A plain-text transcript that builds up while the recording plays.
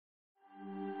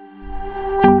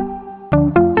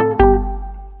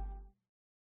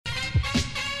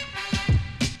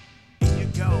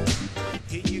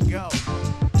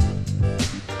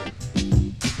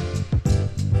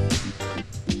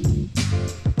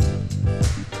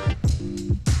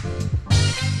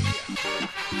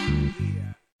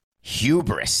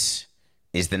Hubris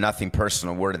is the nothing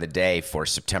personal word of the day for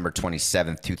September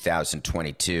 27th,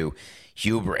 2022.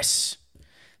 Hubris.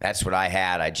 That's what I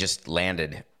had. I just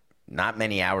landed not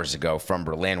many hours ago from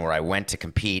Berlin, where I went to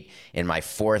compete in my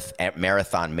fourth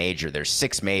marathon major. There's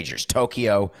 6 majors: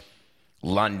 Tokyo,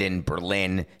 London,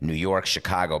 Berlin, New York,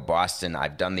 Chicago, Boston.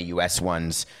 I've done the U.S.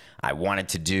 ones. I wanted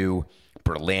to do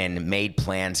Berlin, made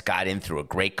plans, got in through a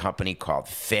great company called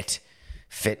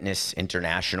Fitness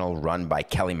International, run by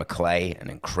Kelly McClay, an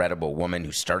incredible woman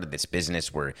who started this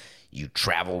business where you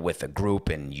travel with a group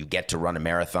and you get to run a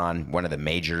marathon, one of the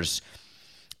majors.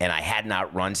 And I had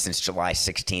not run since July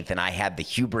 16th, and I had the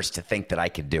hubris to think that I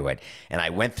could do it. And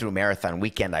I went through marathon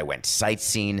weekend. I went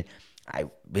sightseeing. I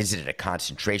visited a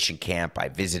concentration camp. I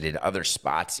visited other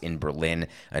spots in Berlin,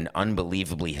 an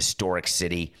unbelievably historic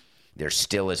city. There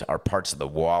still are parts of the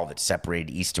wall that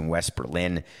separated East and West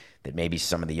Berlin that maybe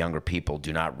some of the younger people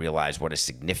do not realize what a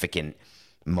significant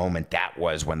moment that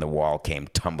was when the wall came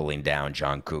tumbling down,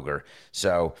 John Cougar.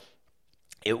 So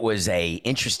it was a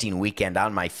interesting weekend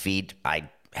on my feet.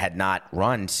 I had not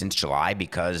run since July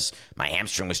because my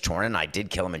hamstring was torn, and I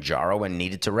did Kilimanjaro and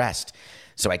needed to rest.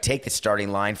 So I take the starting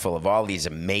line full of all these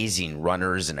amazing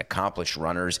runners and accomplished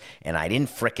runners, and I didn't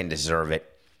frickin' deserve it,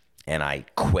 and I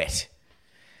quit.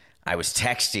 I was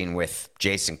texting with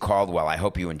Jason Caldwell. I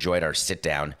hope you enjoyed our sit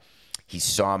down. He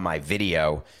saw my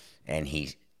video, and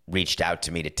he reached out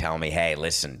to me to tell me, hey,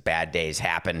 listen, bad days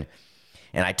happen.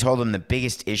 And I told him the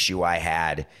biggest issue I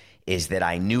had is that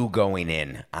I knew going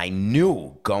in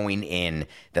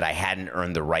that I hadn't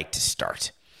earned the right to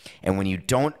start. And when you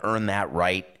don't earn that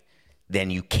right, then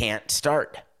you can't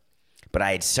start. But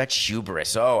I had such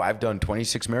hubris. Oh, I've done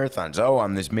 26 marathons. Oh,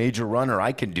 I'm this major runner.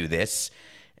 I can do this.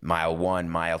 Mile 1,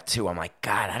 mile 2. I'm like,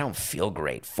 God, I don't feel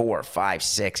great. 4, 5,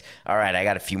 6. All right, I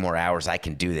got a few more hours. I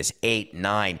can do this. 8,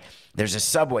 9. There's a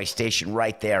subway station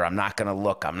right there. I'm not going to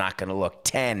look.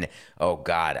 10. Oh,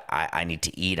 God, I need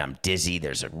to eat. I'm dizzy.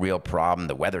 There's a real problem.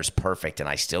 The weather's perfect, and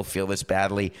I still feel this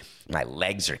badly. My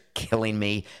legs are killing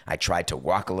me. I tried to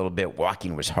walk a little bit.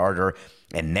 Walking was harder.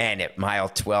 And then at mile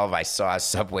 12, I saw a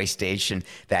subway station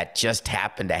that just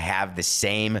happened to have the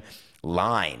same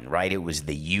line, right? It was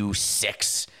the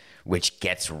U6, which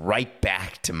gets right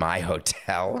back to my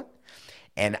hotel.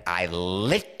 And I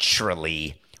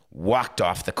literally walked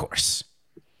off the course.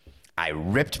 I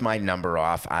ripped my number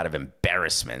off out of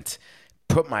embarrassment,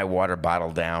 put my water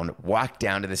bottle down, walked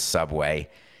down to the subway,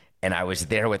 and I was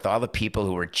there with all the people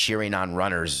who were cheering on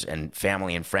runners and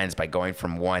family and friends by going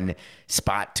from one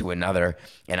spot to another.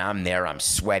 And I'm there, I'm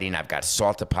sweating, I've got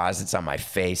salt deposits on my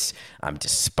face, I'm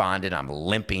despondent, I'm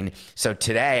limping. So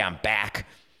today I'm back,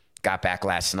 got back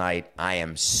last night. I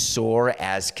am sore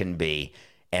as can be,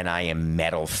 and I am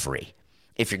medal free.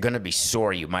 If you're going to be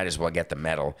sore, you might as well get the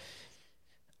medal.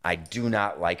 I do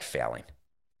not like failing.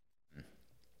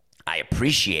 I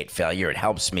appreciate failure. It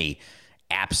helps me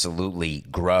absolutely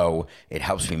grow. It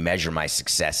helps me measure my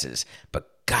successes. But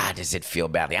God, does it feel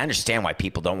badly. I understand why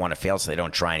people don't want to fail, so they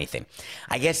don't try anything.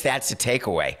 I guess that's the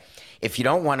takeaway. If you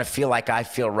don't want to feel like I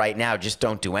feel right now, just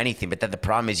don't do anything. But then the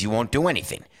problem is you won't do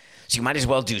anything. So you might as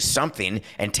well do something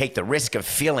and take the risk of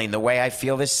feeling the way I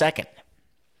feel this second.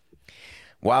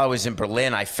 While I was in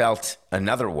Berlin, I felt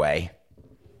another way.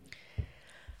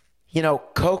 You know,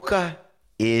 Coca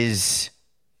is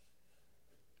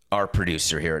our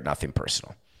producer here at Nothing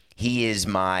Personal. He is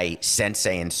my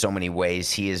sensei in so many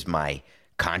ways. He is my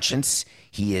conscience.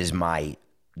 He is my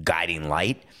guiding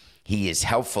light. He is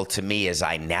helpful to me as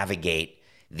I navigate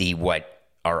what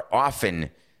are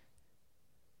often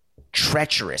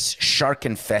treacherous,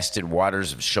 shark-infested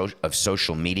waters of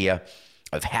social media,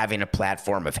 of having a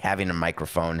platform, of having a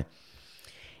microphone.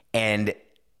 And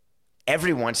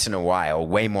every once in a while,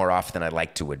 way more often than I'd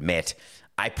like to admit,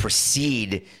 I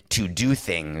proceed to do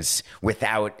things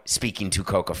without speaking to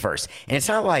Coca first. And it's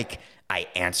not like I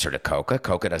answer to Coca.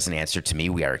 Coca doesn't answer to me.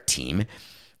 We are a team.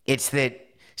 It's that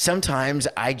sometimes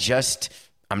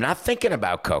I'm not thinking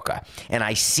about Coca, and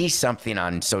I see something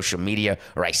on social media,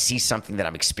 or I see something that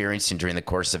I'm experiencing during the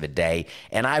course of a day,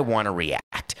 and I want to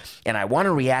react. And I want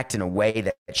to react in a way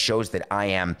that shows that I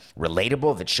am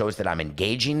relatable, that shows that I'm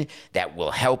engaging, that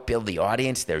will help build the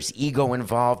audience. There's ego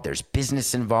involved. There's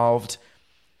business involved.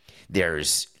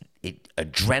 There's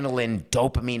adrenaline,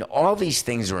 dopamine. All these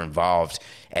things are involved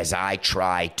as I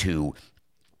try to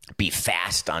be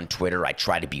fast on Twitter. I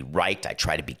try to be right. I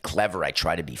try to be clever. I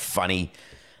try to be funny.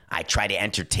 I try to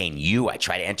entertain you. I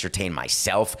try to entertain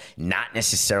myself, not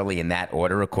necessarily in that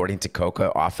order, according to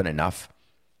Coca, often enough.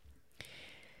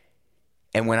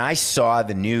 And when I saw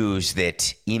the news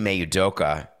that Ime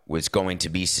Udoka was going to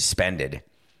be suspended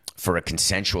for a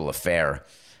consensual affair,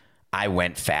 I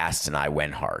went fast and I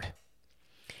went hard.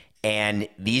 And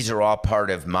these are all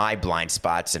part of my blind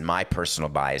spots and my personal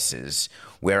biases,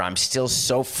 where I'm still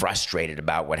so frustrated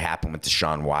about what happened with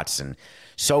Deshaun Watson.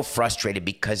 So frustrated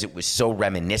because it was so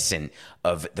reminiscent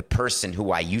of the person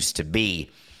who I used to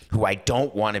be, who I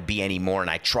don't want to be anymore, and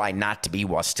I try not to be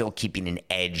while still keeping an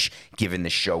edge given the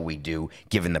show we do,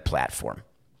 given the platform.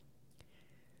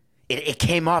 It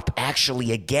came up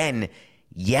actually again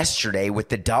yesterday with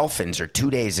the Dolphins, or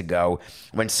 2 days ago,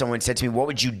 when someone said to me, what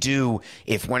would you do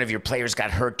if one of your players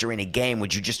got hurt during a game?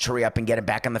 Would you just hurry up and get him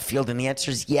back on the field? And the answer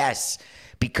is yes,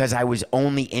 because I was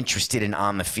only interested in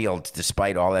on the field,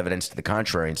 despite all evidence to the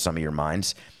contrary in some of your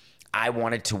minds. I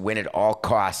wanted to win at all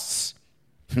costs.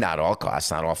 Not all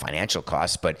costs, not all financial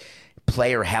costs, but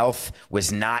player health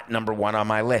was not number one on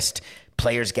my list.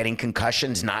 Players getting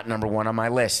concussions, not number one on my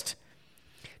list.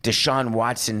 Deshaun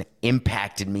Watson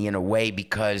impacted me in a way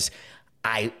because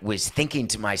I was thinking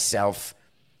to myself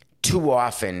too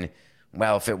often,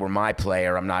 well, if it were my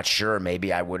player, I'm not sure.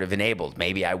 Maybe I would have enabled.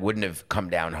 Maybe I wouldn't have come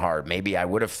down hard. Maybe I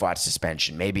would have fought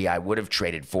suspension. Maybe I would have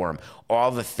traded for him.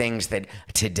 All the things that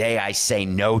today I say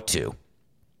no to.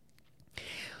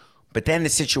 But then the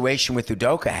situation with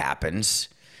Udoka happens,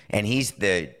 and he's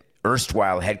the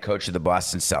erstwhile head coach of the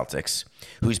Boston Celtics,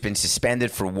 who's been suspended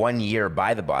for 1 year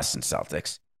by the Boston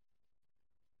Celtics.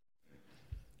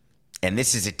 And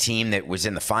this is a team that was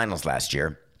in the finals last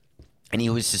year, and he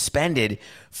was suspended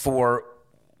for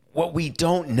what we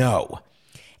don't know.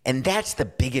 And that's the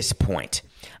biggest point.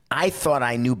 I thought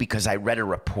I knew because I read a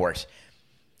report,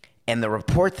 and the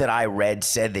report that I read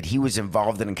said that he was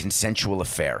involved in a consensual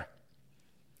affair.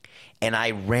 And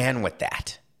I ran with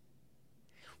that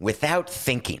without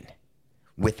thinking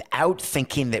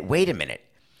that, wait a minute,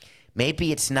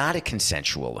 maybe it's not a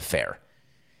consensual affair.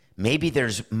 Maybe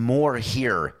there's more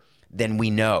here than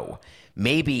we know.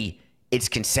 Maybe it's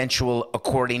consensual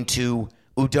according to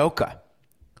Udoka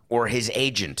or his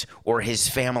agent or his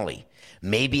family.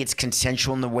 Maybe it's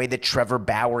consensual in the way that Trevor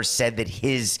Bauer said that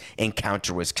his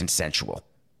encounter was consensual.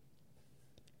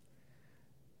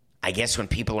 I guess when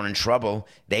people are in trouble,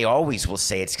 they always will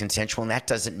say it's consensual, and that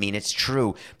doesn't mean it's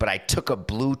true. But I took a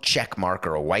blue check mark,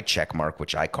 or a white check mark,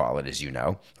 which I call it, as you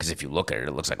know, because if you look at it,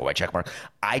 it looks like a white check mark.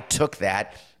 I took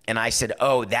that, and I said,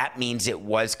 oh, that means it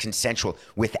was consensual,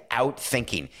 without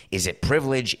thinking. Is it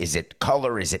privilege? Is it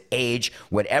color? Is it age?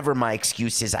 Whatever my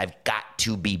excuse is, I've got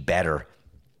to be better.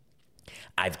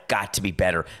 I've got to be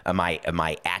better. Am I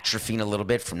atrophying a little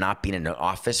bit from not being in an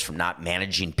office, from not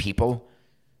managing people?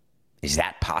 Is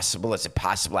that possible? Is it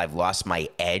possible I've lost my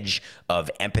edge of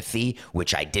empathy,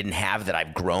 which I didn't have, that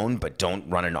I've grown but don't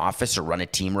run an office or run a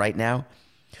team right now?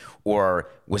 Or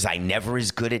was I never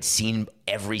as good at seeing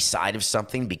every side of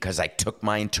something because I took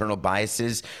my internal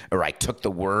biases, or I took the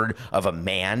word of a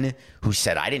man who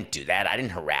said, I didn't do that. I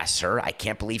didn't harass her. I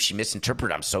can't believe she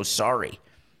misinterpreted. I'm so sorry.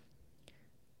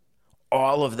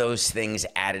 All of those things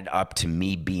added up to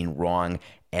me being wrong,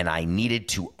 and I needed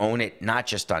to own it, not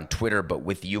just on Twitter, but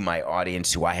with you, my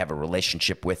audience, who I have a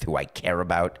relationship with, who I care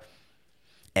about.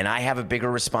 And I have a bigger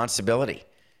responsibility.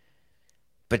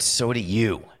 But so do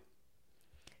you.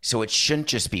 So it shouldn't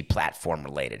just be platform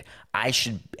related. I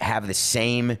should have the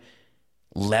same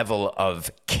level of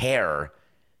care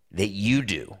that you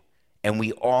do. And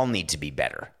we all need to be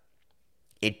better.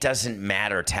 It doesn't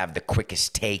matter to have the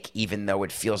quickest take, even though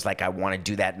it feels like I want to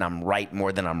do that and I'm right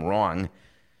more than I'm wrong.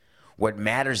 What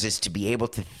matters is to be able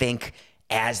to think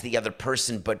as the other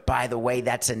person. But by the way,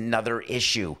 that's another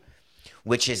issue,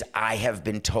 which is I have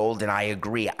been told, and I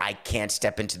agree, I can't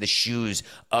step into the shoes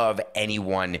of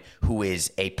anyone who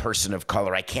is a person of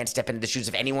color. I can't step into the shoes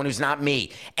of anyone who's not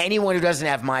me. Anyone who doesn't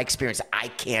have my experience, I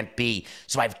can't be.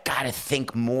 So I've got to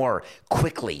think more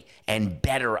quickly and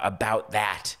better about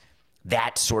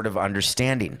that sort of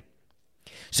understanding.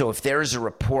 So if there is a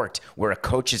report where a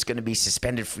coach is going to be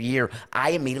suspended for a year,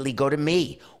 I immediately go to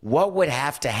me. What would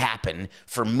have to happen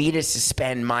for me to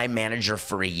suspend my manager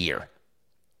for a year?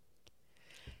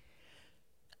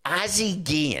 Ozzie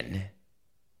Guillen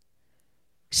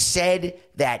said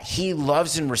that he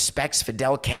loves and respects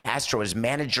Fidel Castro as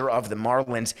manager of the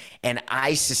Marlins, and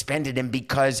I suspended him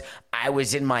because I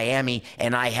was in Miami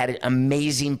and I had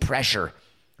amazing pressure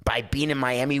by being in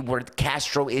Miami, where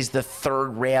Castro is the third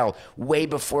rail. Way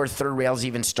before third rails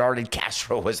even started,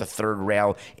 Castro was a third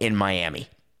rail in Miami.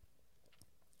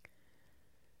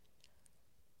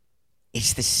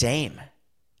 It's the same.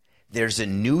 There's a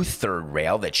new third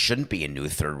rail that shouldn't be a new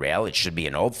third rail. It should be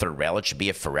an old third rail. It should be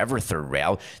a forever third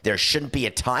rail. There shouldn't be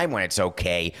a time when it's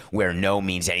okay where no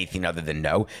means anything other than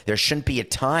no. There shouldn't be a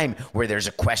time where there's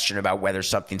a question about whether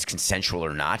something's consensual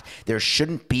or not. There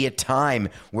shouldn't be a time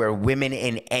where women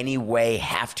in any way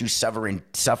have to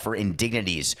suffer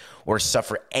indignities or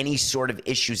suffer any sort of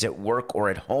issues at work or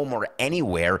at home or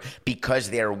anywhere because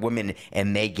they are women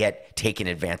and they get taken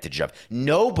advantage of.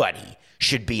 Nobody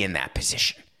should be in that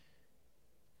position.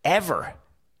 Ever.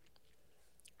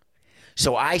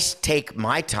 So I take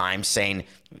my time saying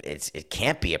it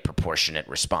can't be a proportionate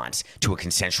response to a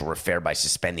consensual affair by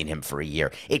suspending him for a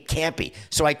year. It can't be.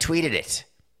 So I tweeted it.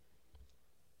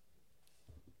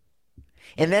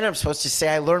 And then I'm supposed to say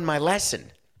I learned my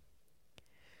lesson.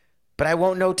 But I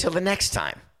won't know till the next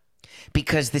time.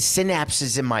 Because the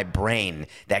synapses in my brain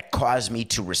that cause me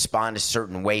to respond a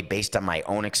certain way based on my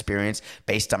own experience,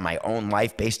 based on my own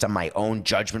life, based on my own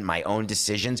judgment, my own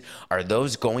decisions, are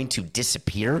those going to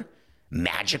disappear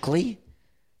magically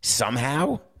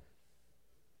somehow?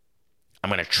 I'm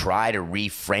going to try to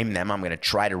reframe them. I'm going to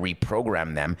try to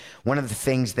reprogram them. One of the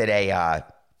things that a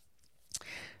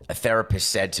therapist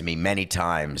said to me many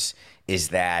times is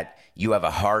that you have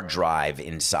a hard drive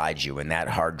inside you, and that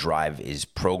hard drive is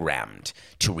programmed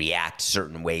to react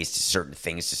certain ways to certain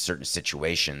things, to certain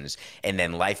situations. And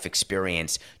then life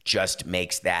experience just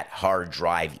makes that hard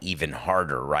drive even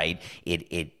harder, right?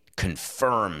 It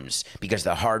confirms, because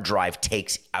the hard drive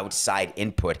takes outside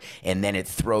input and then it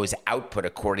throws output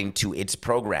according to its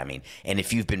programming. And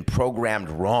if you've been programmed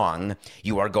wrong,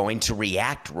 you are going to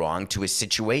react wrong to a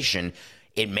situation.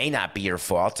 It may not be your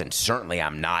fault, and certainly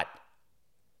I'm not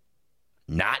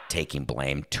taking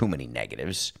blame, too many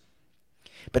negatives.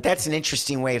 But that's an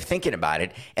interesting way of thinking about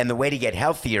it. And the way to get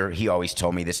healthier, he always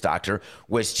told me, this doctor,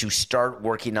 was to start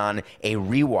working on a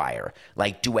rewire,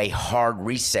 like do a hard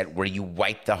reset where you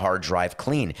wipe the hard drive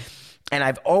clean. And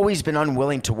I've always been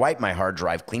unwilling to wipe my hard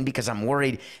drive clean because I'm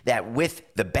worried that with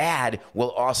the bad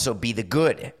will also be the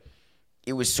good.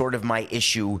 It was sort of my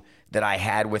issue that I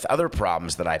had with other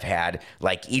problems that I've had,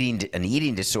 like an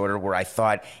eating disorder, where I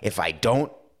thought if I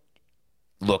don't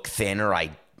look thin or I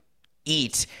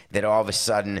eat, that all of a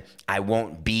sudden I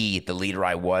won't be the leader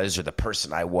I was or the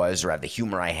person I was or have the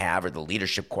humor I have or the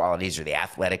leadership qualities or the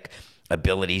athletic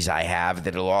abilities I have,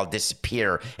 that it'll all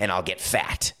disappear and I'll get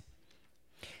fat.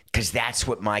 Because that's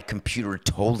what my computer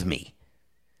told me.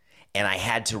 And I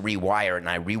had to rewire it, and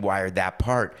I rewired that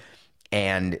part.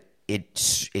 And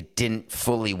it didn't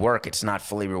fully work. It's not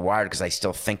fully rewired because I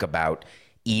still think about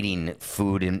eating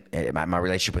food, and my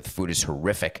relationship with food is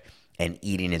horrific. And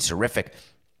eating is horrific.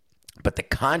 But the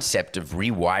concept of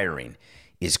rewiring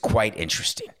is quite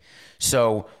interesting.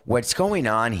 So what's going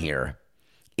on here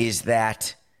is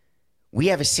that we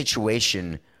have a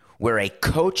situation where a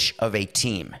coach of a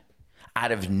team,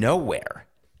 out of nowhere,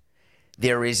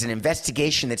 there is an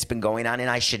investigation that's been going on, and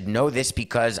I should know this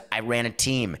because I ran a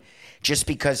team. Just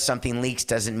because something leaks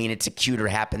doesn't mean it's acute or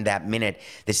happened that minute.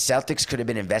 The Celtics could have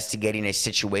been investigating a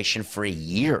situation for a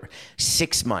year,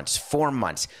 6 months, 4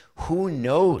 months. Who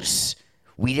knows?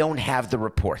 We don't have the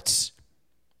reports.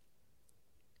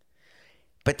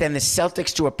 But then the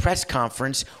Celtics do a press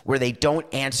conference where they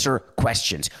don't answer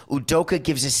questions. Udoka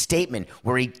gives a statement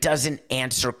where he doesn't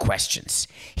answer questions.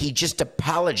 He just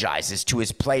apologizes to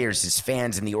his players, his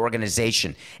fans, and the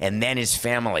organization, and then his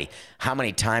family. How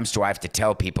many times do I have to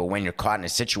tell people when you're caught in a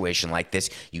situation like this,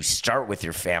 you start with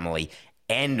your family,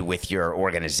 end with your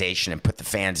organization, and put the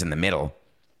fans in the middle?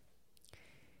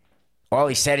 All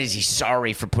he said is he's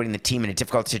sorry for putting the team in a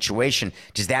difficult situation.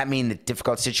 Does that mean the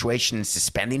difficult situation is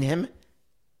suspending him?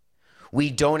 We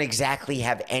don't exactly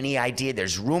have any idea.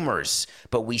 There's rumors,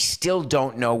 but we still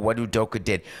don't know what Udoka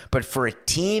did. But for a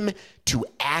team to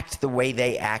act the way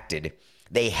they acted,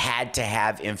 they had to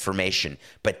have information.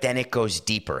 But then it goes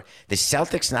deeper. The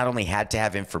Celtics not only had to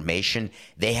have information,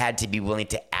 they had to be willing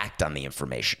to act on the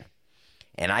information.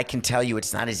 And I can tell you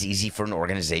it's not as easy for an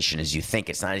organization as you think.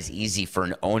 It's not as easy for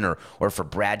an owner or for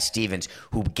Brad Stevens,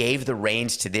 who gave the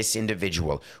reins to this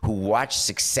individual, who watched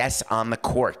success on the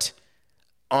court,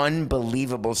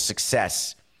 unbelievable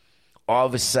success, all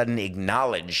of a sudden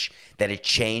acknowledge that a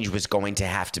change was going to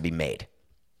have to be made.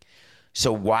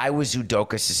 So why was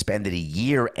Udoka suspended a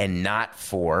year and not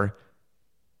for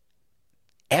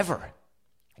ever?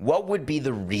 What would be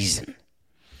the reason?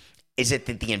 Is it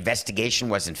that the investigation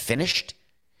wasn't finished?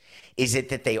 Is it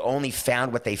that they only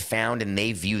found what they found and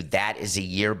they viewed that as a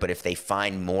year, but if they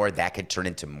find more, that could turn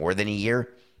into more than a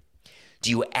year? Do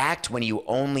you act when you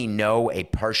only know a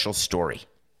partial story?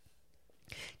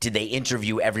 Did they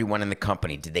interview everyone in the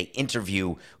company? Did they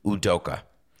interview Udoka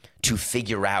to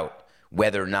figure out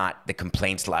whether or not the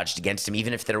complaints lodged against him,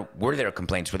 even if there were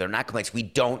complaints, whether or not complaints, we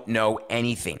don't know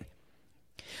anything.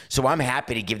 So I'm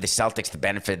happy to give the Celtics the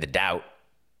benefit of the doubt,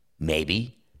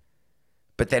 maybe.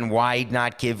 But then why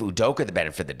not give Udoka the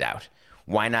benefit of the doubt?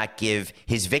 Why not give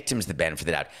his victims the benefit of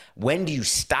the doubt? When do you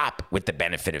stop with the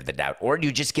benefit of the doubt? Or do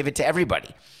you just give it to everybody?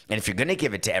 And if you're going to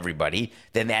give it to everybody,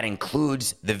 then that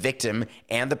includes the victim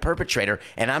and the perpetrator.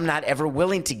 And I'm not ever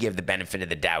willing to give the benefit of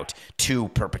the doubt to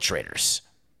perpetrators,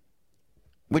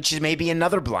 which is maybe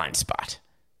another blind spot.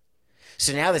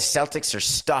 So now the Celtics are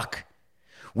stuck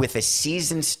with a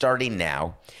season starting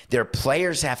now. Their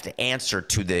players have to answer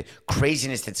to the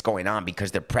craziness that's going on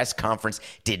because their press conference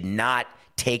did not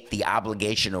take the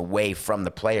obligation away from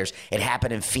the players. It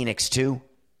happened in Phoenix too.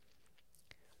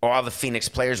 All the Phoenix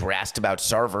players were asked about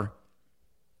Sarver.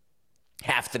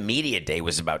 Half the media day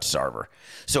was about Sarver.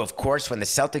 So of course, when the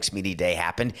Celtics media day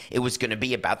happened, it was going to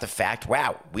be about the fact,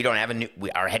 wow, we don't have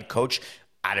our head coach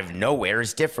out of nowhere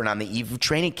is different on the eve of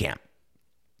training camp.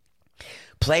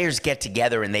 Players get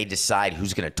together and they decide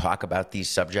who's going to talk about these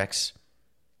subjects.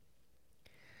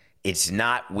 It's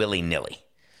not willy-nilly.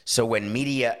 So when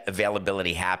media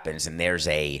availability happens and there's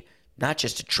not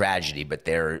just a tragedy, but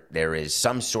there is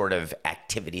some sort of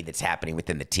activity that's happening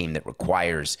within the team that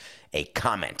requires a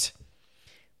comment,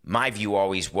 my view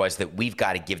always was that we've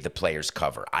got to give the players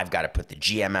cover. I've got to put the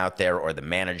GM out there or the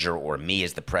manager or me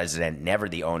as the president, never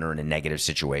the owner in a negative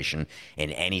situation.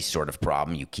 In any sort of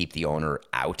problem, you keep the owner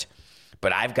out.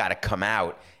 But I've got to come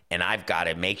out and I've got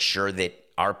to make sure that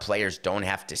our players don't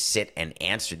have to sit and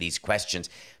answer these questions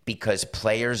because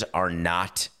players are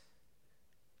not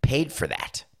paid for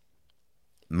that.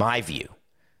 My view.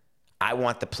 I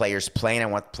want the players playing. I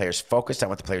want the players focused. I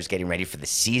want the players getting ready for the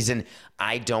season.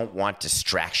 I don't want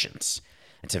distractions.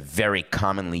 It's a very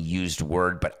commonly used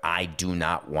word, but I do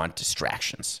not want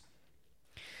distractions.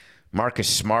 Marcus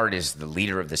Smart is the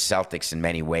leader of the Celtics in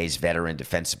many ways, veteran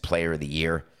defensive player of the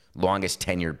year, longest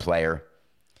tenured player.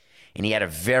 And he had a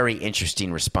very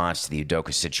interesting response to the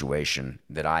Udoka situation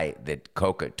that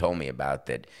Coca told me about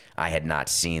that I had not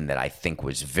seen, that I think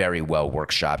was very well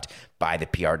workshopped by the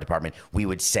PR department. We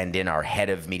would send in our head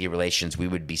of media relations. We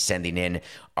would be sending in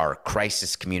our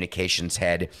crisis communications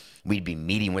head. We'd be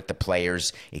meeting with the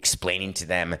players, explaining to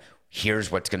them, here's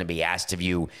what's going to be asked of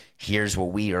you. Here's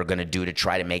what we are going to do to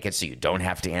try to make it so you don't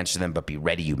have to answer them, but be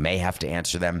ready. You may have to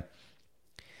answer them.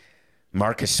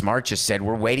 Marcus Smart just said,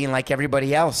 we're waiting like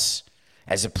everybody else.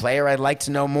 As a player, I'd like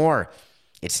to know more.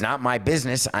 It's not my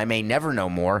business. I may never know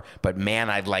more, but man,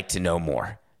 I'd like to know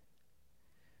more.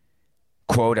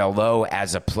 Quote, although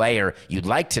as a player, you'd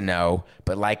like to know,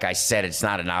 but like I said, it's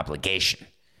not an obligation.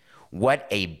 What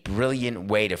a brilliant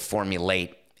way to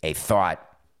formulate a thought.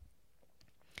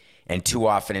 And too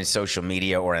often in social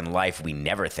media or in life, we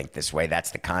never think this way.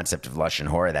 That's the concept of Lashon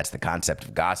Hora. That's the concept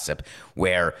of gossip,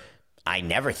 where I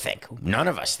never think, none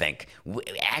of us think.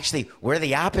 Actually, we're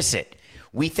the opposite.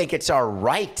 We think it's our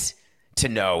right to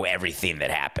know everything that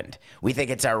happened. We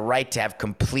think it's our right to have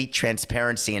complete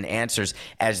transparency and answers,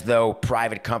 as though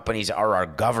private companies are our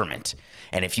government.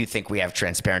 And if you think we have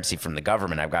transparency from the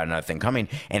government, I've got another thing coming.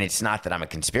 And it's not that I'm a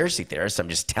conspiracy theorist. I'm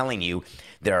just telling you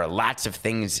there are lots of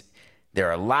things.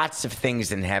 There are lots of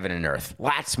things in heaven and earth,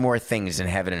 lots more things in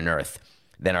heaven and earth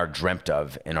than are dreamt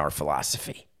of in our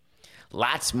philosophy.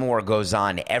 Lots more goes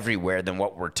on everywhere than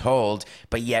what we're told,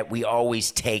 but yet we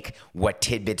always take what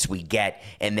tidbits we get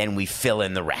and then we fill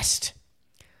in the rest.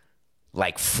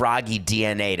 Like froggy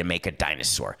DNA to make a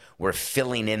dinosaur. We're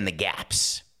filling in the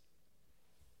gaps.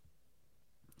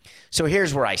 So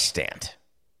here's where I stand.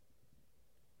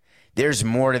 There's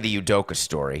more to the Udoka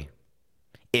story.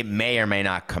 It may or may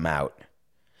not come out.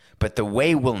 But the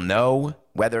way we'll know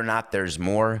whether or not there's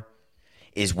more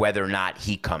is whether or not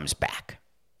he comes back.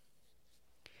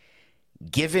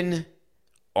 Given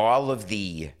all of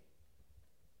the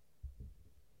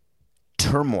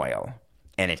turmoil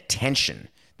and attention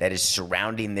that is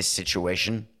surrounding this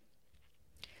situation,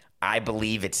 I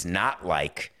believe it's not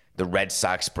like the Red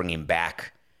Sox bringing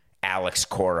back Alex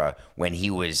Cora when he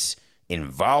was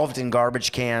involved in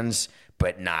garbage cans,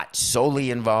 but not solely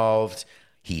involved.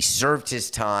 He served his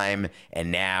time,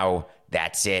 and now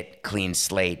that's it, clean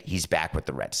slate. He's back with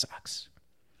the Red Sox.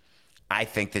 I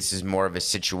think this is more of a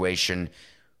situation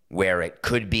where it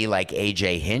could be like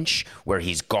A.J. Hinch, where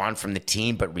he's gone from the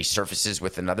team but resurfaces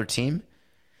with another team.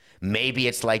 Maybe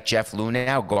it's like Jeff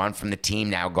Luhnow, gone from the team,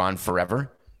 now gone forever.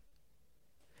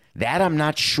 That I'm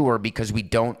not sure, because we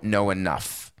don't know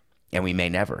enough, and we may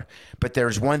never. But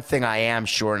there's one thing I am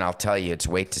sure, and I'll tell you, it's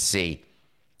wait to see,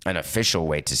 an official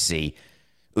wait to see.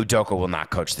 Udoka will not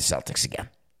coach the Celtics again.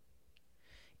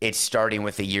 it's starting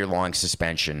with a year-long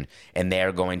suspension, and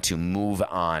they're going to move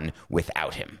on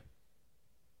without him.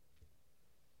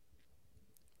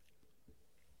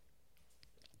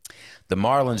 The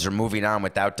Marlins are moving on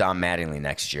without Don Mattingly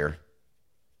next year.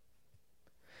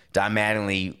 Don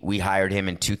Mattingly, we hired him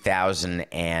in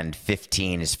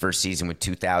 2015. His first season with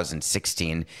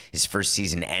 2016. His first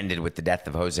season ended with the death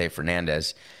of Jose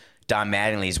Fernandez. Don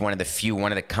Mattingly is one of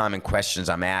the common questions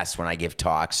I'm asked when I give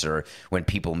talks or when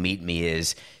people meet me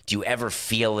is, do you ever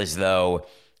feel as though,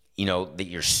 that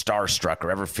you're starstruck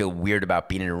or ever feel weird about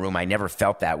being in a room? I never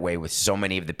felt that way with so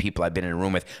many of the people I've been in a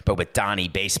room with, but with Donnie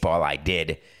Baseball, I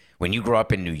did. When you grow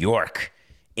up in New York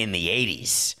in the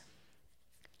 80s,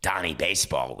 Donnie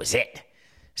Baseball was it.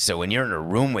 So when you're in a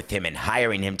room with him and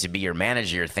hiring him to be your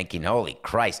manager, you're thinking, holy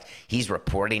Christ, he's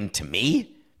reporting to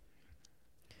me?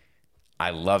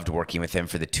 I loved working with him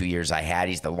for the 2 years I had.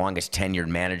 He's the longest tenured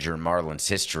manager in Marlins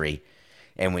history.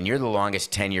 And when you're the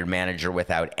longest tenured manager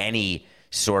without any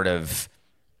sort of,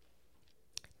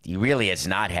 he really has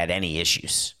not had any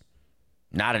issues.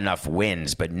 Not enough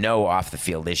wins, but no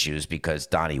off-the-field issues because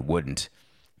Donnie wouldn't.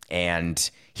 And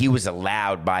he was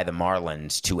allowed by the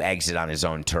Marlins to exit on his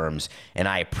own terms. And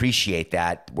I appreciate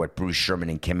that, what Bruce Sherman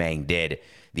and Kim Ng did,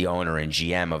 the owner and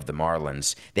GM of the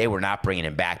Marlins. They were not bringing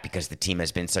him back because the team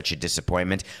has been such a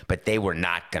disappointment, but they were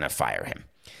not going to fire him.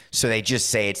 So they just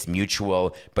say it's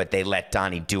mutual, but they let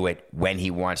Donnie do it when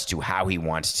he wants to, how he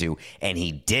wants to. And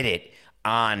he did it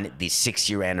on the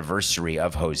 6-year anniversary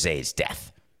of Jose's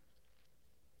death.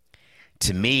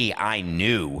 To me, I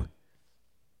knew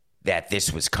that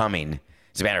this was coming.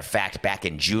 As a matter of fact, back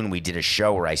in June, we did a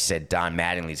show where I said Don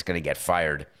Mattingly's going to get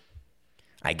fired.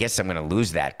 I guess I'm going to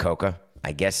lose that, Coca.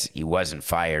 I guess he wasn't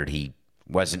fired. He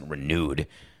wasn't renewed,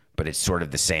 but it's sort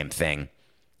of the same thing.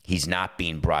 He's not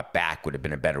being brought back would have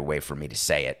been a better way for me to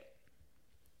say it.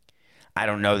 I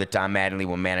don't know that Don Mattingly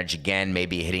will manage again,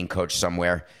 maybe a hitting coach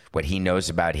somewhere. What he knows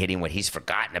about hitting, what he's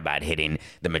forgotten about hitting,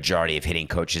 the majority of hitting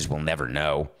coaches will never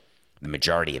know. The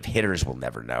majority of hitters will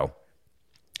never know.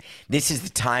 This is the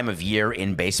time of year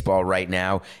in baseball right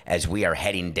now, as we are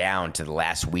heading down to the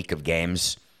last week of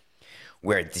games,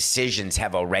 where decisions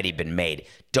have already been made.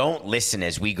 Don't listen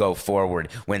as we go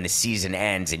forward when the season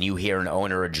ends and you hear an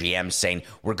owner or GM saying,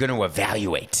 we're going to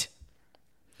evaluate.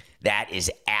 That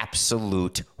is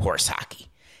absolute horse hockey.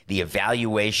 The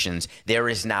evaluations, there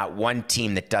is not one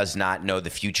team that does not know the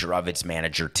future of its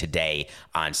manager today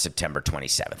on September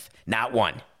 27th. Not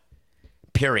one.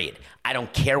 Period. I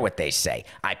don't care what they say.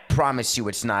 I promise you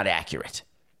it's not accurate.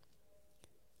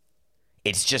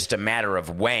 It's just a matter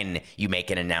of when you make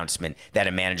an announcement that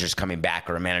a manager's coming back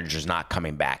or a manager's not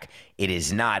coming back. It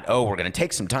is not, we're going to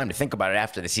take some time to think about it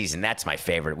after the season. That's my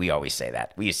favorite. We always say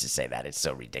that. We used to say that. It's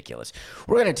so ridiculous.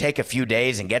 We're going to take a few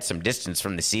days and get some distance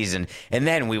from the season, and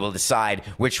then we will decide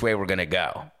which way we're going to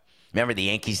go. Remember the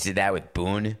Yankees did that with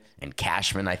Boone and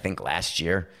Cashman, I think, last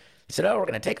year? They said, we're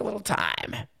going to take a little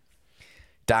time.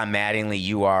 Don Mattingly,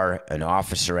 you are an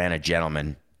officer and a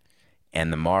gentleman.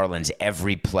 And the Marlins,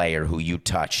 every player who you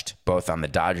touched, both on the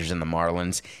Dodgers and the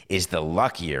Marlins, is the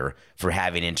luckier for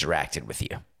having interacted with you.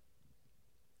 All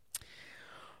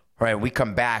right, when we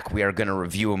come back, we are going to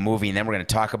review a movie, and then we're going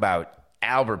to talk about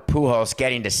Albert Pujols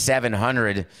getting to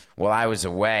 700 while I was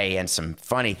away and some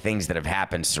funny things that have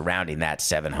happened surrounding that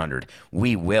 700.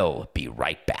 We will be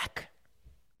right back.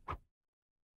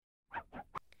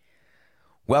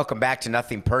 Welcome back to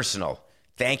Nothing Personal.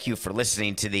 Thank you for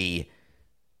listening to the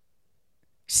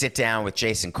Sit Down with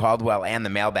Jason Caldwell and the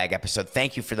mailbag episode.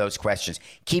 Thank you for those questions.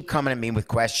 Keep coming at me with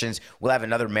questions. We'll have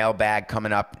another mailbag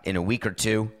coming up in a week or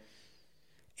two.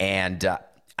 And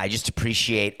I just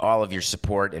appreciate all of your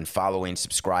support and following,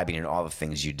 subscribing, and all the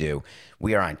things you do.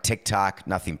 We are on TikTok,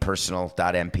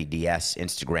 nothingpersonal.mpds,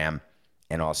 Instagram,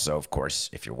 and also, of course,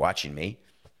 if you're watching me,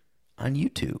 on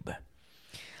YouTube.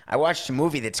 I watched a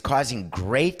movie that's causing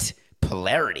great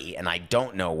polarity, and I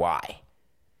don't know why.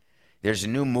 There's a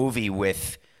new movie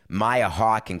with Maya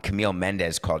Hawke and Camille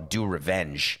Mendez called Do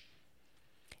Revenge.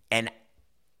 And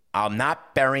I'm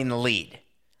not burying the lead.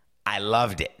 I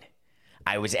loved it.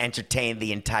 I was entertained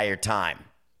the entire time.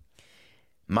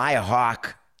 Maya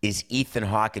Hawke is Ethan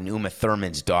Hawke and Uma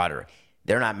Thurman's daughter.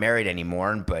 They're not married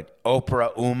anymore, but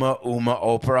Oprah, Uma,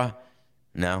 Oprah?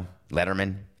 No?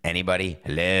 Letterman? Anybody?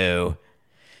 Hello?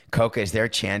 Coca, is there a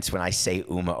chance when I say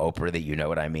Uma Oprah that you know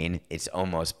what I mean? It's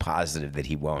almost positive that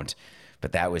he won't.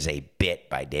 But that was a bit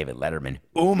by David Letterman.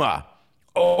 Uma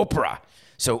Oprah.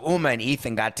 So Uma and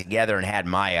Ethan got together and had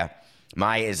Maya.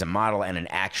 Maya is a model and an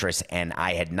actress, and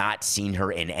I had not seen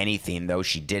her in anything, though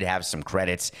she did have some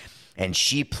credits. And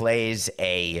she plays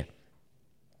a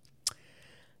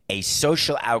a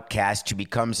social outcast who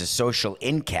becomes a social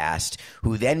incast,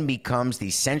 who then becomes the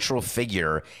central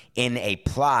figure in a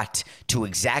plot to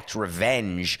exact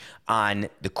revenge on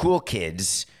the cool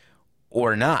kids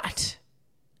or not.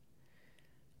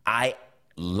 I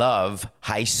love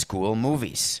high school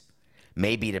movies.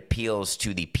 Maybe it appeals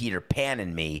to the Peter Pan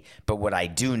in me, but what I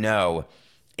do know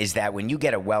is that when you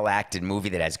get a well-acted movie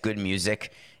that has good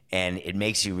music and it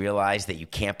makes you realize that you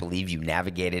can't believe you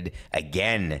navigated,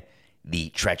 again, the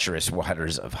treacherous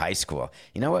waters of high school.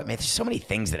 You know what, man? There's so many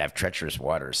things that have treacherous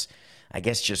waters. I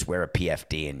guess just wear a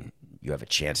PFD and you have a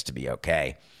chance to be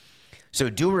okay. So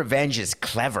Do Revenge is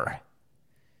clever.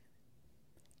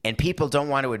 And people don't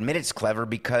want to admit it's clever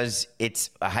because it's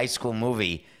a high school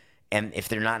movie. And if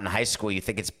they're not in high school, you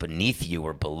think it's beneath you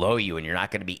or below you, and you're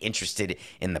not going to be interested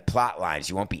in the plot lines.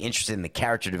 You won't be interested in the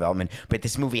character development. But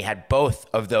this movie had both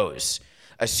of those.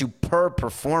 A superb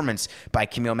performance by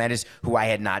Camille Mendes, who I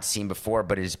had not seen before,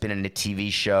 but has been in a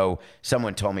TV show.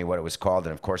 Someone told me what it was called,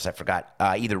 and of course I forgot.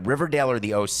 Either Riverdale or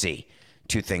The OC.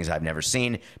 Two things I've never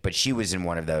seen, but she was in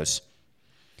one of those.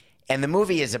 And the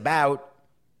movie is about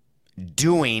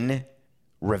doing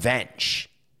revenge.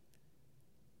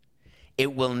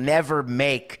 It will never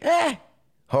make,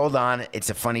 hold on, it's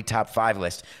a funny top 5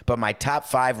 list, but my top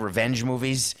 5 revenge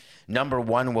movies, number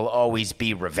 1 will always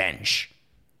be Revenge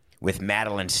with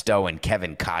Madeline Stowe and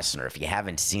Kevin Costner. If you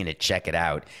haven't seen it, check it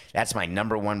out. That's my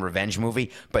number 1 revenge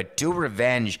movie, but Do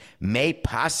Revenge may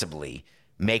possibly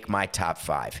make my top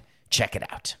 5. Check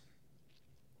it out.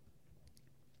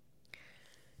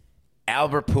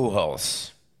 Albert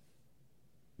Pujols,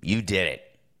 you did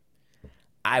it.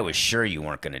 I was sure you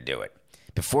weren't going to do it.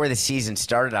 Before the season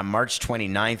started on March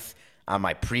 29th, on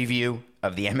my preview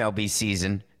of the MLB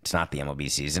season, it's not the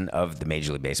MLB season, of the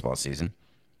Major League Baseball season,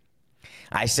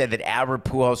 I said that Albert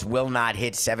Pujols will not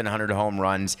hit 700 home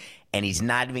runs, and he's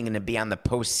not even going to be on the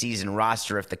postseason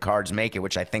roster if the Cards make it,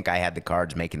 which I think I had the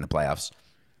Cards making the playoffs.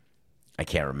 I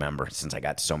can't remember. Since I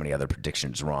got so many other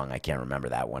predictions wrong, I can't remember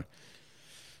that one.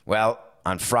 Well,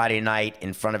 on Friday night,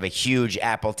 in front of a huge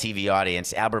Apple TV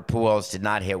audience, Albert Pujols did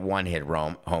not hit one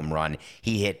home run.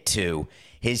 He hit 2.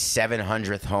 His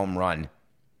 700th home run.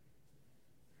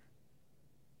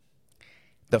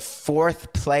 The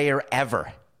 4th player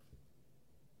ever.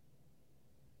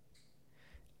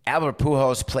 Albert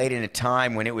Pujols played in a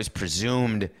time when it was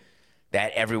presumed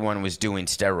that everyone was doing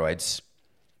steroids.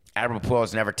 Albert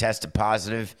Pujols never tested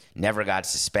positive, never got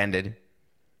suspended.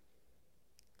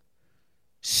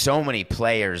 So many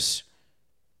players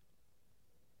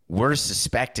were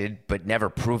suspected but never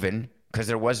proven because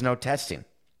there was no testing.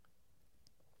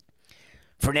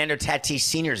 Fernando Tatis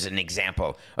Sr. is an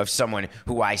example of someone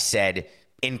who I said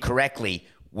incorrectly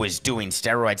was doing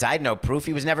steroids. I had no proof.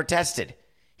 He was never tested.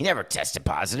 He never tested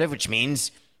positive, which means,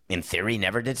 in theory, he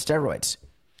never did steroids.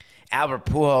 Albert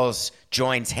Pujols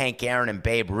joins Hank Aaron and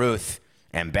Babe Ruth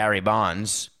and Barry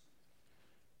Bonds.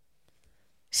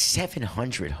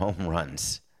 700 home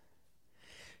runs.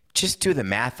 Just do the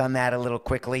math on that a little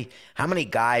quickly. How many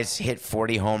guys hit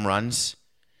 40 home runs?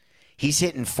 He's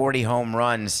hitting 40 home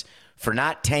runs for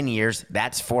not 10 years,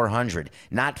 that's 400.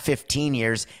 Not 15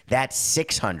 years, that's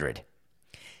 600.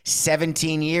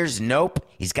 17 years, nope.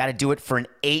 He's got to do it for an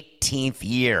 18th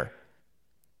year.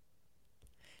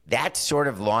 That sort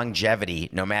of longevity,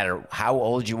 no matter how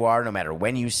old you are, no matter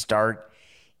when you start,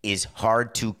 is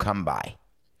hard to come by.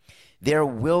 There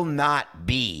will not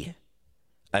be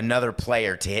another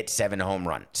player to hit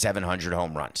 700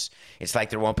 home runs. It's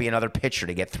like there won't be another pitcher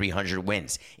to get 300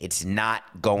 wins. It's not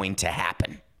going to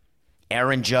happen.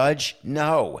 Aaron Judge?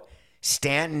 No.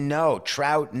 Stanton? No.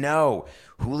 Trout? No.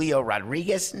 Julio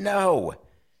Rodriguez? No.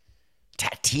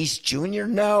 Tatis Jr.?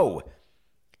 No.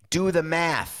 Do the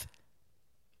math.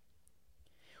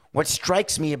 What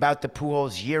strikes me about the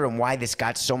Pujols year and why this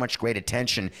got so much great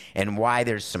attention and why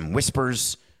there's some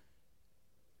whispers,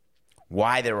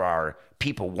 why there are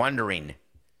people wondering,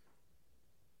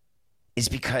 is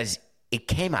because it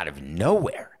came out of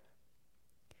nowhere.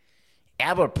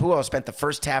 Albert Pujols spent the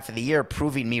first half of the year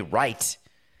proving me right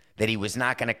that he was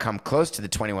not going to come close to the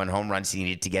 21 home runs he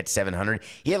needed to get 700.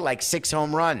 He had like 6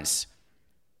 home runs.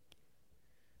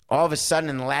 All of a sudden,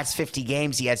 in the last 50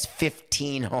 games, he has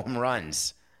 15 home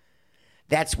runs.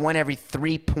 That's one every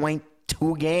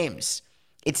 3.2 games.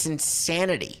 It's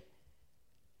insanity.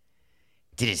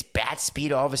 Did his bat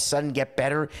speed all of a sudden get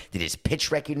better? Did his pitch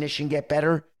recognition get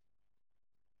better?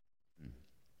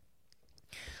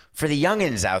 For the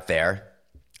youngins out there,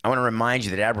 I want to remind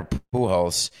you that Albert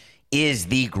Pujols is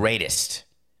the greatest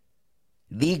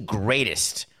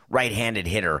right-handed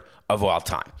hitter of all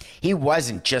time. He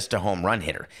wasn't just a home run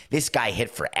hitter. This guy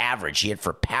hit for average. He hit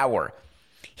for power.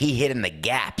 He hit in the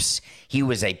gaps. He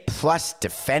was a plus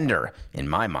defender in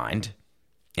my mind,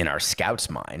 in our scouts'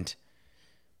 mind.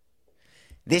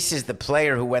 This is the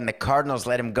player who, when the Cardinals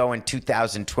let him go in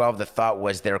 2012, the thought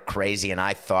was they're crazy. And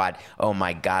I thought, oh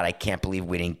my God, I can't believe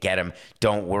we didn't get him.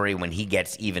 Don't worry, when he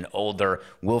gets even older,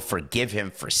 we'll forgive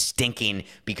him for stinking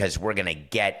because we're going to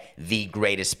get the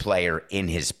greatest player in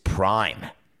his prime.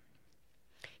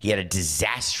 He had a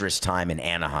disastrous time in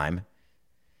Anaheim.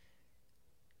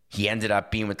 He ended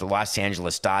up being with the Los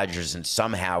Angeles Dodgers and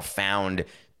somehow found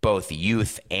both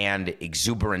youth and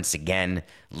exuberance again,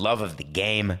 love of the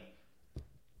game.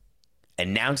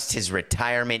 Announced his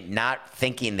retirement, not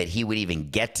thinking that he would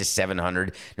even get to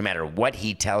 700, no matter what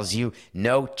he tells you.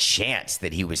 No chance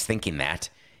that he was thinking that,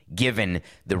 given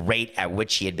the rate at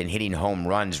which he had been hitting home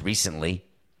runs recently.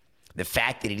 The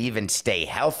fact that he'd even stay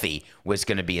healthy was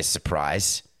going to be a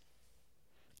surprise.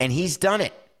 And he's done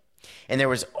it. And there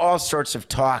was all sorts of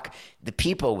talk. The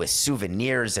people with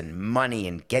souvenirs and money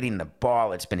and getting the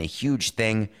ball, it's been a huge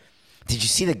thing. Did you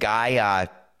see the guy,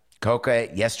 Coca,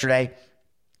 yesterday?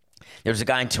 There was a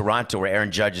guy in Toronto where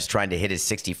Aaron Judge is trying to hit his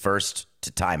 61st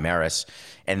to tie Maris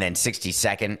and then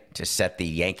 62nd to set the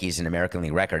Yankees and American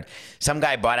League record. Some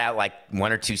guy bought out like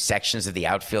one or two sections of the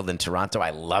outfield in Toronto.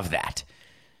 I love that.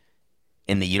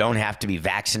 In the you don't have to be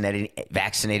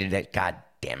vaccinated at, God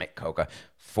damn it, Coca,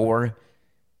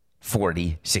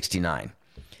 4/40/69.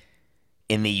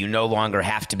 In the you no longer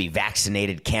have to be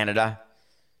vaccinated Canada,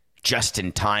 just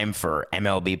in time for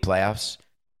MLB playoffs.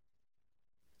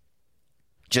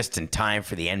 Just in time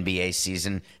for the NBA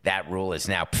season. That rule is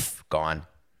now gone.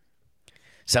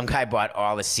 Some guy bought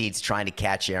all the seats trying to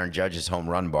catch Aaron Judge's home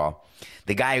run ball.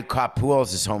 The guy who caught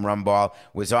Pujols' home run ball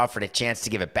was offered a chance to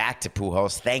give it back to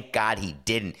Pujols. Thank God he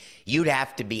didn't. You'd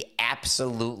have to be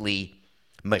absolutely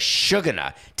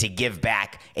mashugana to give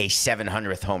back a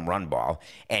 700th home run ball,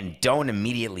 and don't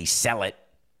immediately sell it.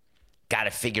 Got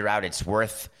to figure out its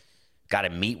worth. Got to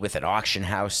meet with an auction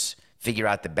house, figure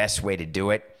out the best way to do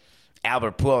it.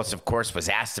 Albert Pujols, of course, was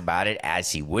asked about it,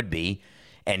 as he would be,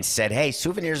 and said, hey,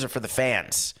 souvenirs are for the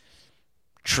fans.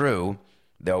 True,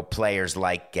 though players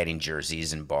like getting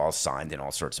jerseys and balls signed and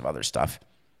all sorts of other stuff.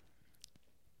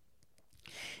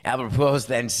 Albert Pujols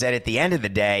then said, at the end of the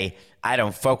day, I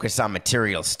don't focus on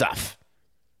material stuff.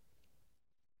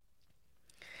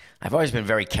 I've always been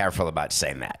very careful about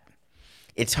saying that.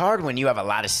 It's hard when you have a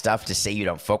lot of stuff to say you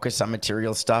don't focus on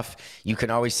material stuff. You can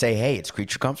always say, hey, it's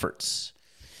creature comforts.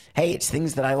 Hey, it's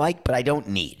things that I like, but I don't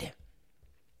need.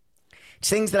 It's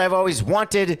things that I've always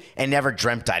wanted and never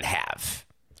dreamt I'd have.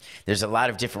 There's a lot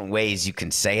of different ways you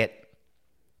can say it.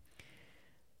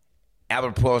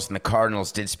 Albert Pujols and the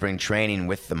Cardinals did spring training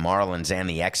with the Marlins and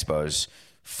the Expos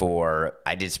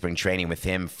I did spring training with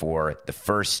him for the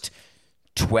first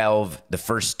 12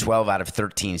 out of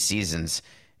 13 seasons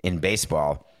in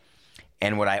baseball.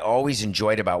 And what I always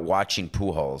enjoyed about watching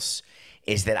Pujols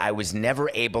is that I was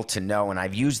never able to know, and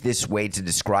I've used this way to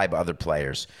describe other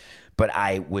players, but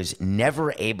I was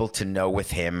never able to know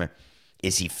with him,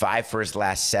 is he 5 for his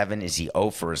last 7? Is he 0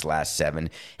 for his last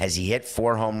 7? Has he hit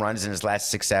 4 home runs in his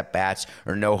last 6 at-bats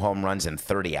or no home runs in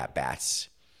 30 at-bats?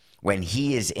 When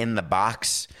he is in the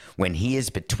box, when he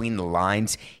is between the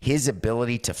lines, his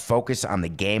ability to focus on the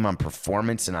game, on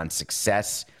performance, and on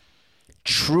success,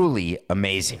 truly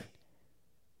amazing.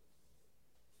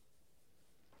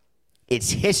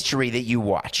 It's history that you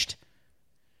watched.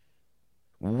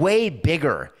 Way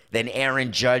bigger than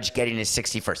Aaron Judge getting his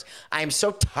 61st. I am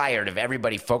so tired of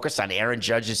everybody focused on Aaron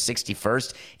Judge's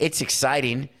 61st. It's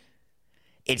exciting.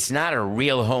 It's not a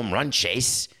real home run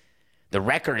chase. The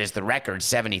record is the record,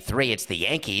 73. It's the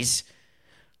Yankees.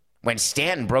 When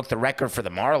Stanton broke the record for the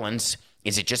Marlins,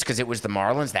 is it just because it was the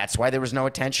Marlins? That's why there was no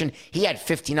attention? He had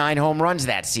 59 home runs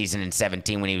that season in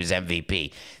 17 when he was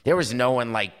MVP. There was no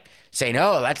one like saying,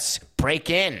 oh, let's break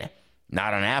in.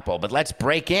 Not on Apple, but let's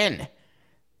break in.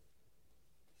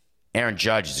 Aaron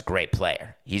Judge is a great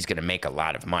player. He's going to make a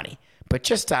lot of money. But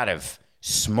just out of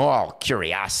small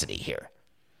curiosity here,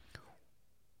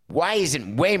 why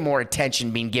isn't way more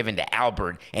attention being given to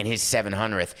Albert and his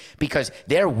 700th? Because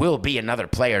there will be another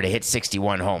player to hit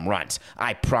 61 home runs.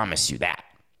 I promise you that.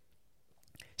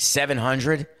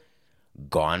 700,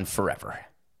 gone forever.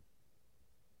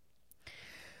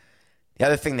 The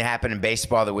other thing that happened in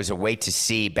baseball that was a wait to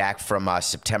see back from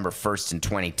September 1st and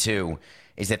 22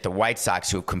 is that the White Sox,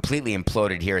 who have completely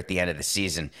imploded here at the end of the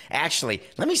season, actually,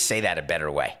 let me say that a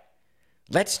better way.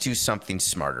 Let's do something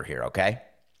smarter here, okay?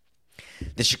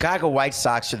 The Chicago White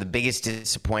Sox are the biggest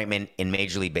disappointment in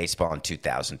Major League Baseball in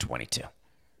 2022.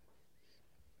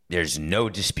 There's no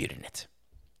disputing it.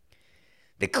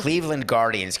 The Cleveland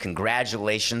Guardians,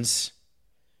 congratulations.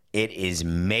 It is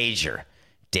major.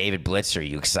 David Blitzer, are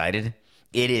you excited?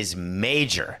 It is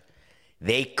major.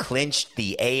 They clinched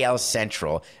the AL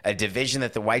Central, a division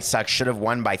that the White Sox should have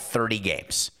won by 30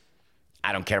 games.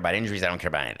 I don't care about injuries. I don't care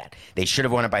about any of that. They should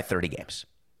have won it by 30 games.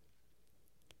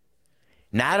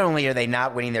 Not only are they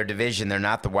not winning their division, they're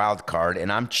not the wild card,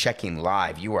 and I'm checking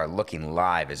live. You are looking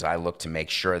live as I look to make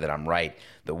sure that I'm right.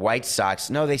 The White Sox,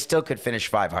 no, they still could finish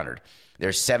 500.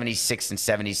 They're 76 and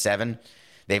 77.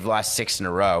 They've lost 6 in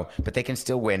a row, but they can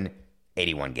still win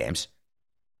 81 games.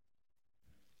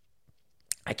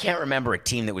 I can't remember a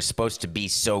team that was supposed to be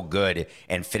so good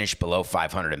and finish below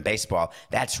 500 in baseball.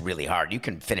 That's really hard. You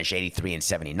can finish 83 and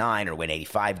 79 or win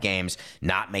 85 games,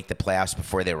 not make the playoffs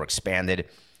before they were expanded.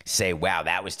 Say, wow,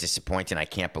 that was disappointing. I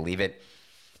can't believe it.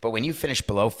 But when you finish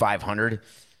below 500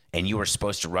 and you were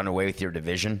supposed to run away with your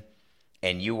division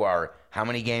and you are how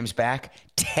many games back?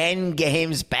 10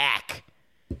 games back.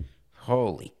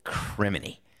 Holy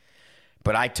criminy.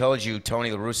 But I told you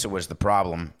Tony La Russa was the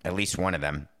problem, at least one of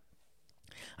them.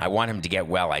 I want him to get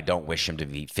well. I don't wish him to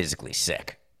be physically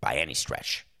sick by any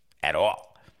stretch at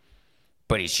all.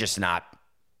 But he's just not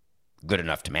good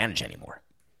enough to manage anymore.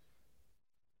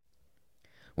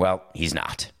 Well, he's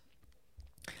not.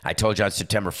 I told you on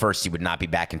September 1st he would not be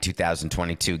back in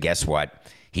 2022. Guess what?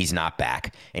 He's not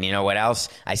back. And you know what else?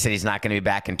 I said he's not going to be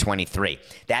back in 23.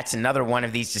 That's another one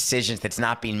of these decisions that's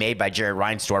not being made by Jerry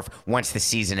Reinsdorf once the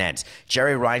season ends.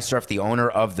 Jerry Reinsdorf, the owner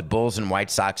of the Bulls and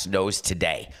White Sox, knows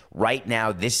today, right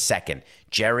now, this second.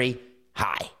 Jerry,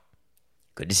 hi.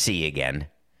 Good to see you again.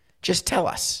 Just tell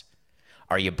us,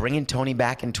 are you bringing Tony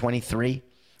back in 23?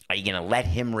 Are you going to let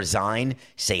him resign,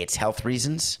 say it's health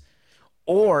reasons?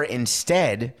 Or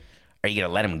instead, are you going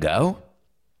to let him go?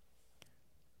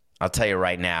 I'll tell you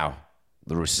right now,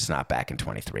 La Russa's not back in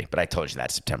 23, but I told you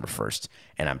that September 1st,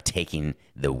 and I'm taking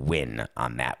the win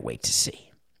on that. Wait to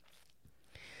see.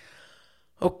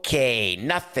 Okay,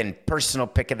 nothing. Personal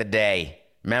pick of the day.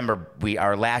 Remember,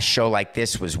 our last show like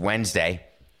this was Wednesday,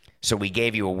 so we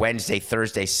gave you a Wednesday,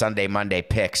 Thursday, Sunday, Monday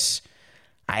picks.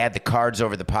 I had the Cards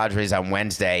over the Padres on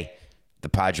Wednesday. The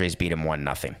Padres beat them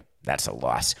 1-0. That's a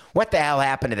loss. What the hell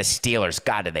happened to the Steelers?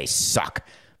 God, do they suck.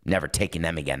 Never taking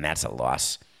them again. That's a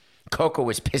loss. Coco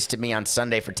was pissed at me on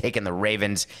Sunday for taking the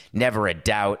Ravens. Never a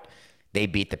doubt. They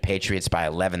beat the Patriots by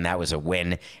 11. That was a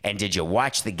win. And did you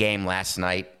watch the game last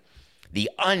night? The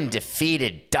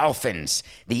undefeated Dolphins,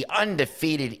 the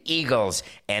undefeated Eagles,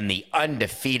 and the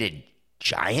undefeated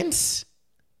Giants?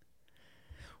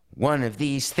 One of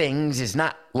these things is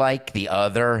not like the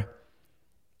other.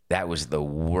 That was the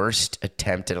worst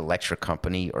attempt at Electric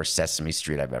Company or Sesame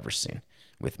Street I've ever seen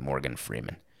with Morgan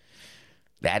Freeman.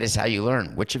 That is how you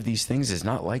learn which of these things is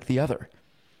not like the other.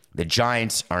 The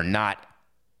Giants are not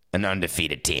an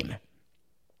undefeated team.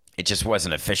 It just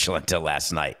wasn't official until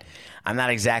last night. I'm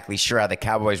not exactly sure how the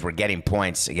Cowboys were getting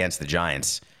points against the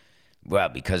Giants. Well,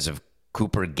 because of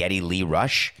Cooper Getty Lee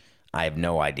Rush? I have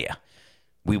no idea.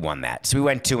 We won that. So we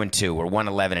went 2-2. We're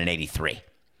 111 and 83.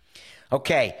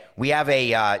 Okay, we have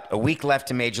a week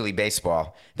left in Major League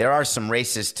Baseball. There are some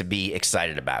races to be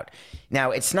excited about.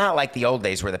 Now, it's not like the old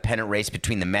days where the pennant race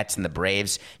between the Mets and the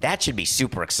Braves. That should be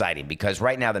super exciting because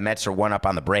right now the Mets are one up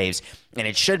on the Braves, and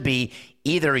it should be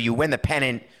either you win the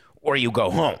pennant or you go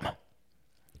home.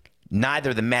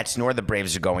 Neither the Mets nor the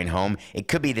Braves are going home. It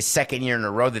could be the second year in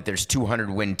a row that there's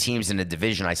 200-win teams in a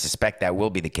division. I suspect that will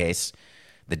be the case.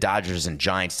 The Dodgers and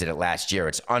Giants did it last year.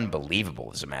 It's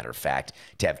unbelievable, as a matter of fact,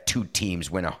 to have two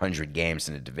teams win 100 games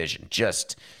in a division.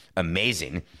 Just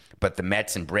amazing. But the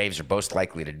Mets and Braves are both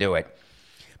likely to do it.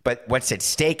 But what's at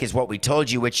stake is what we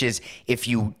told you, which is if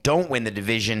you don't win the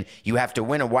division, you have to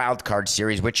win a wild card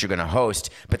series, which you're going to host.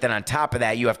 But then on top of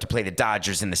that, you have to play the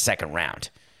Dodgers in the second round.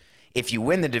 If you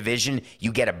win the division,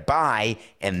 you get a bye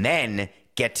and then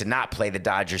get to not play the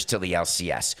Dodgers till the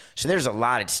LCS. So there's a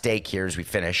lot at stake here as we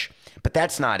finish. But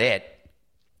that's not it.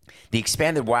 The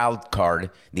expanded wild card,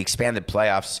 the expanded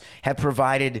playoffs have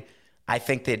provided, I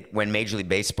think that when Major League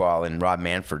Baseball and Rob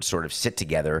Manfred sort of sit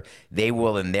together, they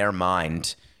will in their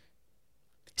mind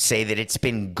say that it's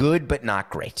been good but not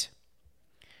great,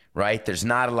 right? There's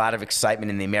not a lot of excitement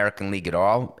in the American League at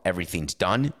all. Everything's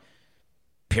done,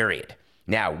 period.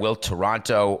 Now, will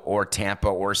Toronto or Tampa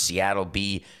or Seattle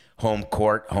be home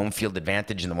court, home field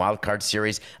advantage in the wild card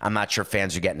series? I'm not sure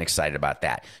fans are getting excited about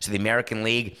that. So the American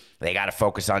League, they got to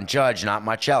focus on Judge, not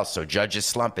much else. So Judge's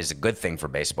slump is a good thing for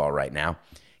baseball right now.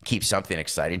 Keep something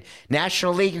exciting.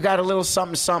 National League, you got a little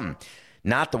something.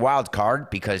 Not the wild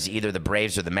card because either the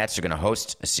Braves or the Mets are going to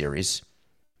host a series.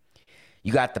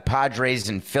 You got the Padres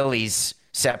and Phillies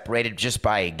separated just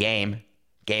by a game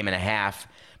and a half.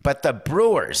 But the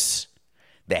Brewers,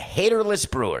 the haterless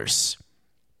Brewers,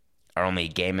 are only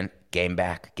game and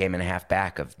a half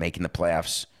back of making the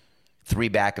playoffs. 3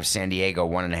 back of San Diego,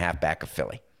 1.5 back of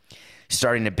Philly.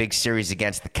 Starting a big series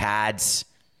against the Cards.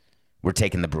 We're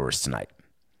taking the Brewers tonight.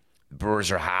 The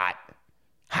Brewers are hot.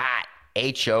 Hot.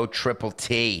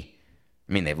 H-O-T-T.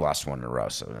 I mean, they've lost 1 in a row,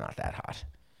 so they're not that hot.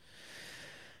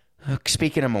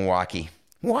 Speaking of Milwaukee,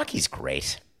 Milwaukee's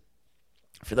great.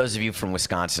 For those of you from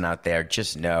Wisconsin out there,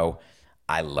 just know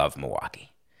I love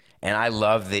Milwaukee. And I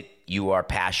love that you are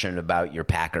passionate about your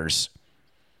Packers.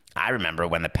 I remember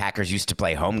when the Packers used to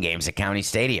play home games at County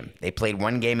Stadium. They played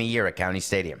 1 game a year at County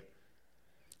Stadium.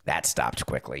 That stopped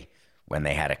quickly when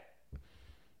they had to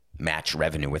match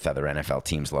revenue with other NFL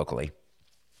teams locally.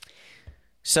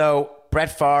 So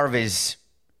Brett Favre is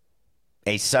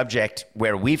a subject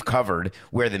where we've covered,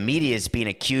 where the media is being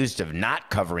accused of not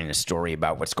covering a story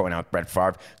about what's going on with Brett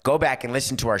Favre. Go back and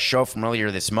listen to our show from earlier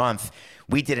this month.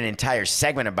 We did an entire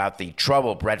segment about the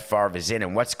trouble Brett Favre is in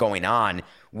and what's going on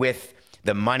with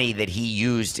the money that he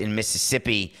used in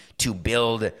Mississippi to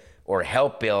build or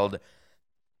help build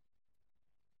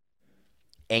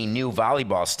a new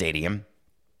volleyball stadium.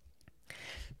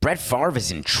 Brett Favre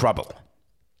is in trouble.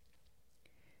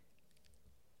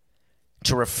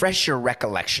 To refresh your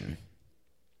recollection,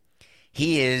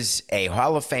 he is a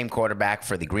Hall of Fame quarterback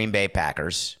for the Green Bay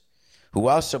Packers, who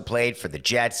also played for the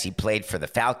Jets. He played for the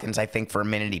Falcons, I think, for a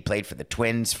minute. He played for the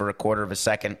Twins for a quarter of a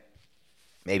second,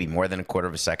 maybe more than a quarter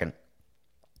of a second.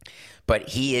 But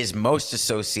he is most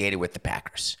associated with the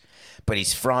Packers. But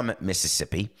he's from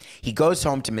Mississippi. He goes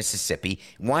home to Mississippi,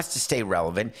 wants to stay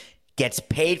relevant, gets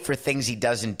paid for things he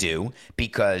doesn't do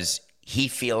because he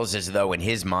feels as though in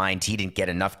his mind he didn't get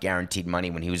enough guaranteed money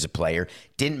when he was a player,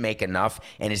 didn't make enough,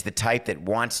 and is the type that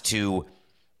wants to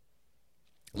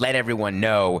let everyone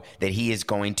know that he is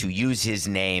going to use his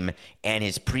name and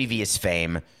his previous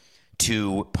fame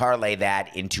to parlay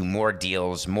that into more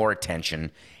deals, more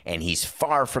attention, and he's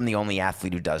far from the only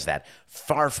athlete who does that,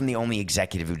 far from the only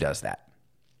executive who does that.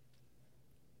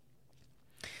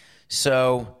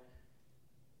 So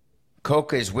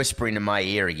Coca is whispering in my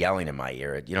ear, yelling in my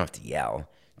ear, you don't have to yell,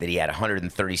 that he had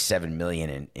 $137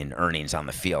 million in earnings on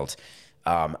the field.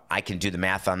 I can do the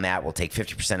math on that. We'll take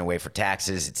 50% away for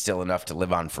taxes. It's still enough to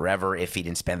live on forever if he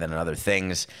didn't spend that on other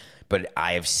things. But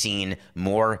I have seen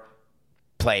more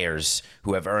players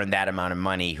who have earned that amount of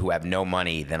money who have no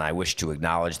money than I wish to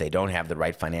acknowledge. They don't have the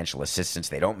right financial assistance.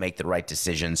 They don't make the right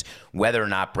decisions. Whether or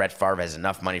not Brett Favre has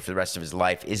enough money for the rest of his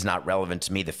life is not relevant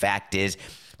to me. The fact is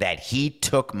that he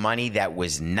took money that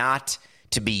was not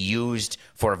to be used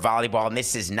for volleyball. And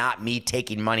this is not me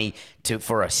taking money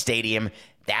for a stadium.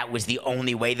 That was the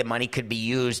only way the money could be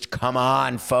used. Come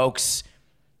on, folks.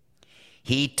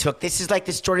 This is like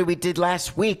the story we did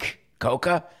last week,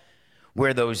 Coca,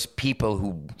 where those people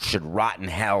who should rot in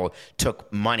hell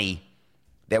took money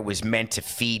that was meant to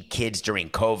feed kids during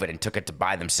COVID and took it to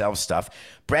buy themselves stuff.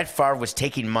 Brett Favre was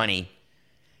taking money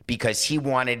because he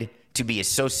wanted to be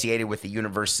associated with the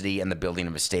university and the building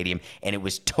of a stadium, and it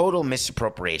was total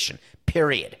misappropriation,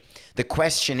 period. The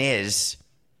question is,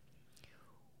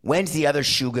 when's the other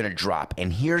shoe going to drop?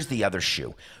 And here's the other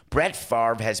shoe. Brett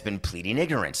Favre has been pleading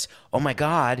ignorance. Oh my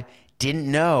God, didn't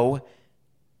know.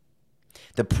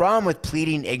 The problem with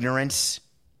pleading ignorance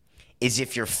is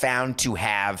if you're found to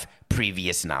have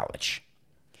previous knowledge.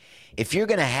 If you're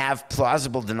going to have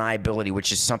plausible deniability,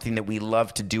 which is something that we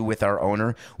love to do with our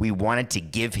owner, we wanted to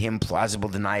give him plausible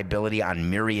deniability on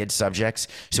myriad subjects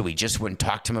so we just wouldn't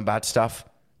talk to him about stuff.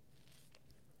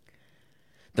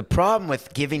 The problem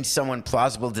with giving someone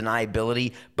plausible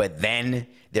deniability, but then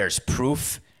there's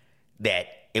proof that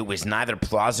it was neither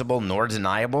plausible nor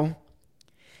deniable,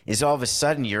 is all of a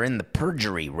sudden you're in the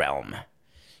perjury realm.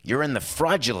 You're in the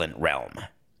fraudulent realm.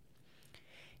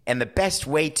 And the best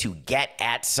way to get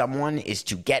at someone is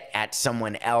to get at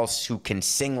someone else who can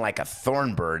sing like a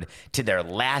thornbird to their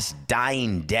last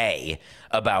dying day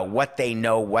about what they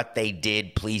know, what they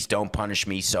did. Please don't punish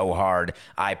me so hard.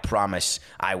 I promise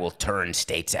I will turn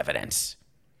state's evidence.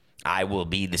 I will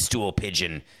be the stool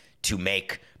pigeon to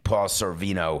make Paul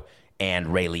Sorvino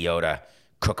and Ray Liotta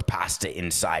cook pasta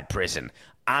inside prison.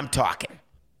 I'm talking.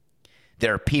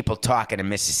 There are people talking in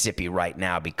Mississippi right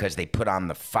now because they put on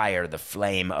the fire, the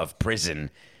flame of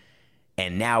prison.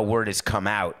 And now word has come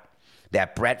out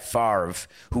that Brett Favre,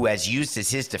 who has used as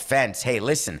his defense, hey,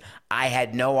 listen, I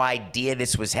had no idea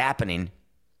this was happening.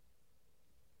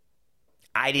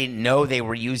 I didn't know they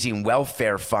were using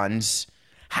welfare funds.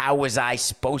 How was I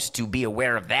supposed to be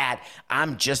aware of that?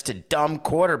 I'm just a dumb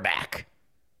quarterback.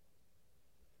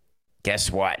 Guess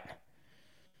what?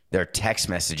 There are text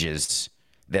messages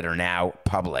that are now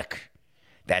public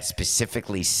that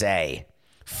specifically say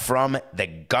from the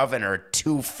governor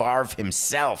to Favre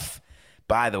himself.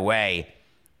 By the way,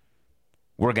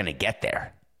 we're going to get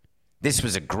there. This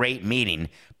was a great meeting,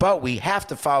 but we have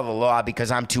to follow the law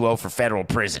because I'm too old for federal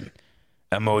prison.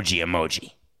 Emoji,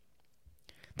 emoji.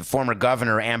 The former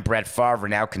governor and Brett Favre are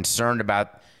now concerned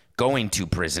about going to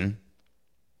prison.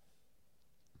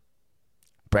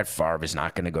 Brett Favre is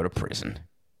not going to go to prison,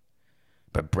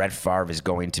 but Brett Favre is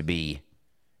going to be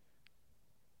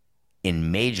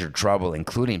in major trouble,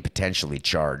 including potentially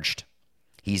charged.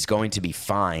 He's going to be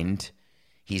fined.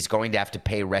 He's going to have to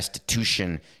pay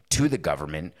restitution to the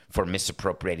government for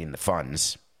misappropriating the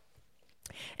funds.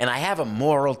 And I have a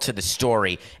moral to the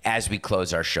story as we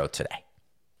close our show today.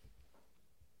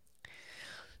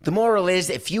 The moral is,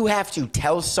 if you have to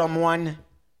tell someone,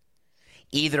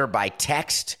 either by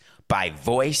text, by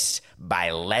voice,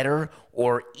 by letter,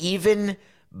 or even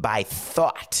by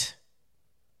thought,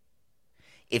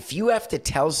 if you have to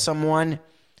tell someone,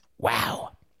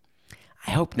 wow,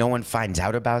 I hope no one finds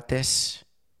out about this,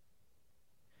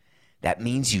 that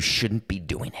means you shouldn't be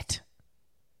doing it.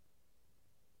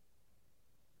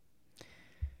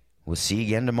 We'll see you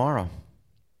again tomorrow.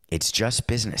 It's just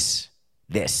business.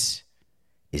 This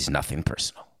is nothing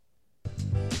personal.